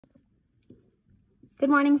Good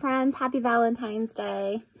morning, friends. Happy Valentine's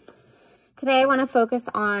Day. Today I want to focus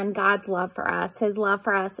on God's love for us. His love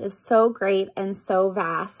for us is so great and so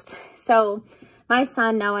vast. So my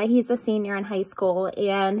son Noah, he's a senior in high school,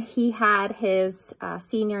 and he had his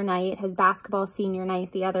senior night, his basketball senior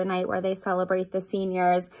night the other night where they celebrate the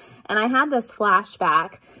seniors. And I had this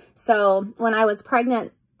flashback. So when I was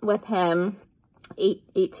pregnant with him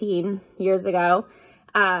 18 years ago,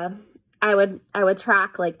 I would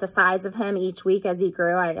track like the size of him each week as he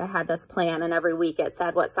grew. I had this plan, and every week it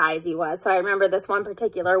said what size he was. So I remember this one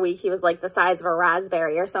particular week, he was like the size of a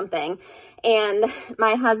raspberry or something. And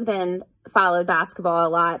my husband followed basketball a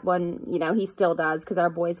lot when, he still does because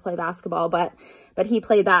our boys play basketball, but he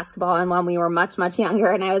played basketball. And when we were much, much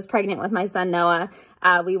younger and I was pregnant with my son, Noah,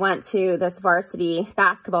 we went to this varsity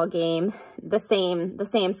basketball game, the same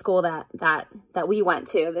school that we went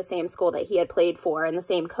to, the same school that he had played for, and the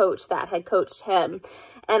same coach that had coached him.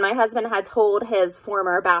 And my husband had told his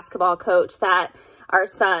former basketball coach that our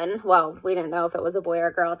son, well, we didn't know if it was a boy or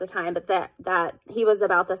a girl at the time, but that he was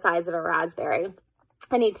about the size of a raspberry.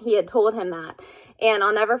 And he had told him that. And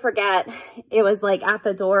I'll never forget, it was like at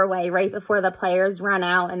the doorway right before the players run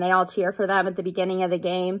out and they all cheer for them at the beginning of the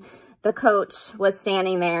game. The coach was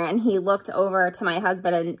standing there, and he looked over to my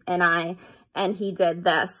husband and I, and he did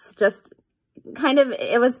this. Just kind of,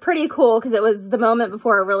 it was pretty cool because it was the moment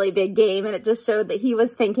before a really big game, and it just showed that he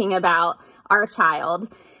was thinking about our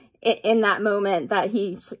child in that moment, that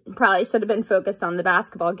he probably should have been focused on the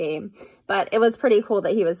basketball game. But it was pretty cool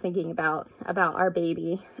that he was thinking about our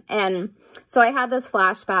baby. And so I had this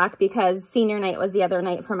flashback because senior night was the other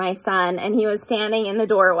night for my son, and he was standing in the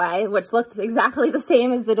doorway, which looked exactly the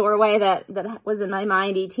same as the doorway that was in my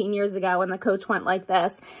mind 18 years ago when the coach went like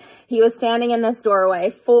this. He was standing in this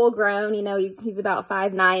doorway, full grown, he's about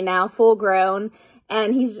 5'9" now, full grown.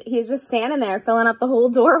 And he's just standing there filling up the whole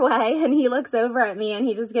doorway, and he looks over at me and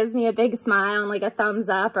he just gives me a big smile and like a thumbs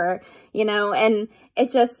up, or, and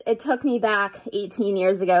it took me back 18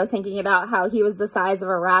 years ago thinking about how he was the size of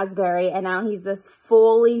a raspberry, and now he's this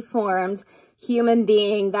fully formed human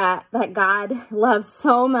being that God loves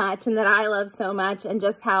so much and that I love so much, and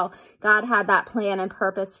just how God had that plan and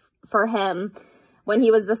purpose for him when he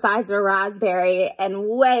was the size of a raspberry, and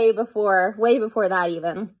way before that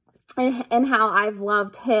even. And how I've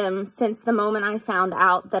loved him since the moment I found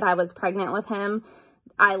out that I was pregnant with him.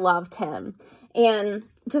 I loved him. And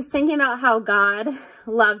just thinking about how God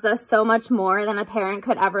loves us so much more than a parent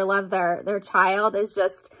could ever love their child is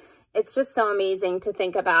it's just so amazing to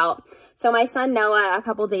think about. So my son Noah, a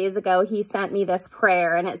couple days ago, he sent me this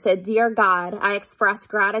prayer, and it said, "Dear God, I express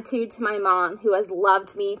gratitude to my mom who has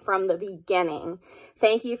loved me from the beginning.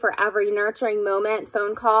 Thank you for every nurturing moment,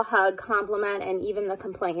 phone call, hug, compliment, and even the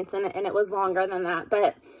complaints." And it was longer than that,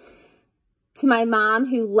 but to my mom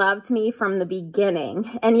who loved me from the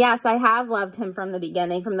beginning. And yes, I have loved him from the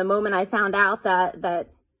beginning. From the moment I found out that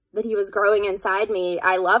he was growing inside me,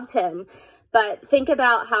 I loved him. But think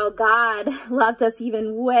about how God loved us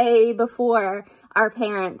even way before our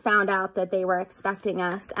parent found out that they were expecting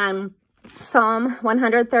us. And Psalm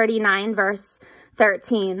 139, verse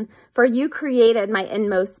 13, "For you created my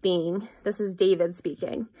inmost being." This is David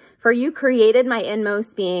speaking. "For you created my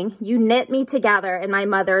inmost being. You knit me together in my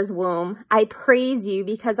mother's womb. I praise you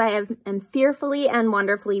because I am fearfully and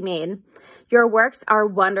wonderfully made. Your works are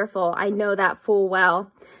wonderful. I know that full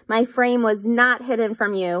well. My frame was not hidden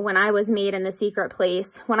from you when I was made in the secret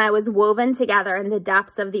place, when I was woven together in the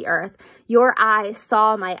depths of the earth. Your eyes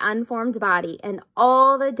saw my unformed body, and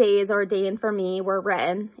all the days ordained for me were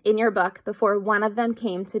written in your book before one of them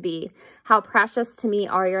came to be. How precious to me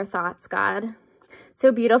are your thoughts, God."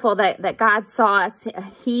 So beautiful that God saw us.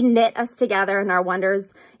 He knit us together in our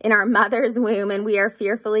mother's womb, and we are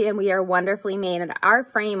fearfully and we are wonderfully made. And our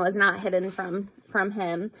frame was not hidden from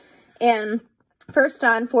him. And 1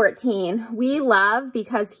 John 14, we love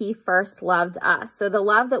because he first loved us. So the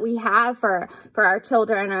love that we have for our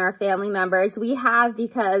children and our family members, we have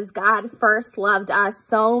because God first loved us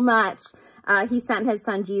so much. He sent his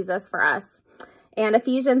son Jesus for us. And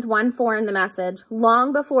Ephesians 1:4 in the Message,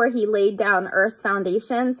 "Long before he laid down earth's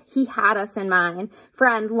foundations, he had us in mind."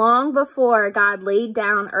 Friend, long before God laid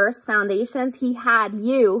down earth's foundations, he had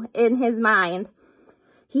you in his mind.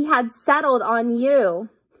 He had settled on you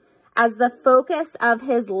as the focus of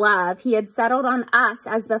his love. He had settled on us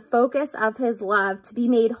as the focus of his love, to be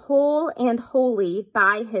made whole and holy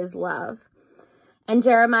by his love. And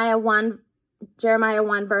Jeremiah 1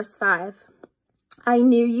 verse 5, "I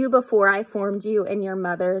knew you before I formed you in your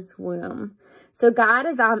mother's womb." So God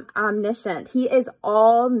is omniscient. He is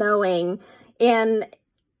all-knowing, and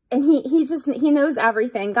he knows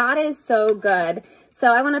everything. God is so good.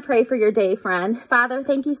 So I want to pray for your day, friend. Father,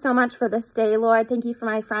 thank you so much for this day, Lord. Thank you for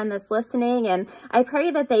my friend that's listening. And I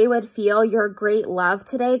pray that they would feel your great love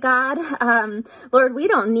today, God. Lord, we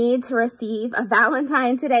don't need to receive a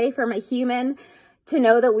Valentine today from a human to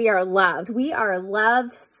know that we are loved. We are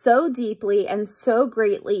loved so deeply and so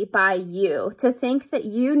greatly by you. To think that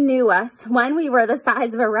you knew us when we were the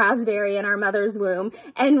size of a raspberry in our mother's womb,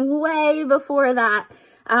 and way before that,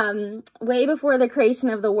 way before the creation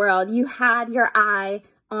of the world, you had your eye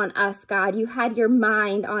on us, God. You had your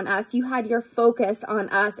mind on us. You had your focus on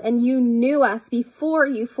us, and you knew us before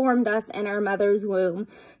you formed us in our mother's womb.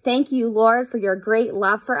 Thank you, Lord, for your great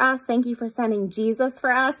love for us. Thank you for sending Jesus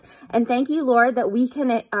for us. And thank you, Lord, that we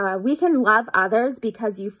can love others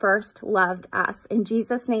because you first loved us. In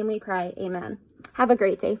Jesus' name we pray. Amen. Have a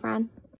great day, friend.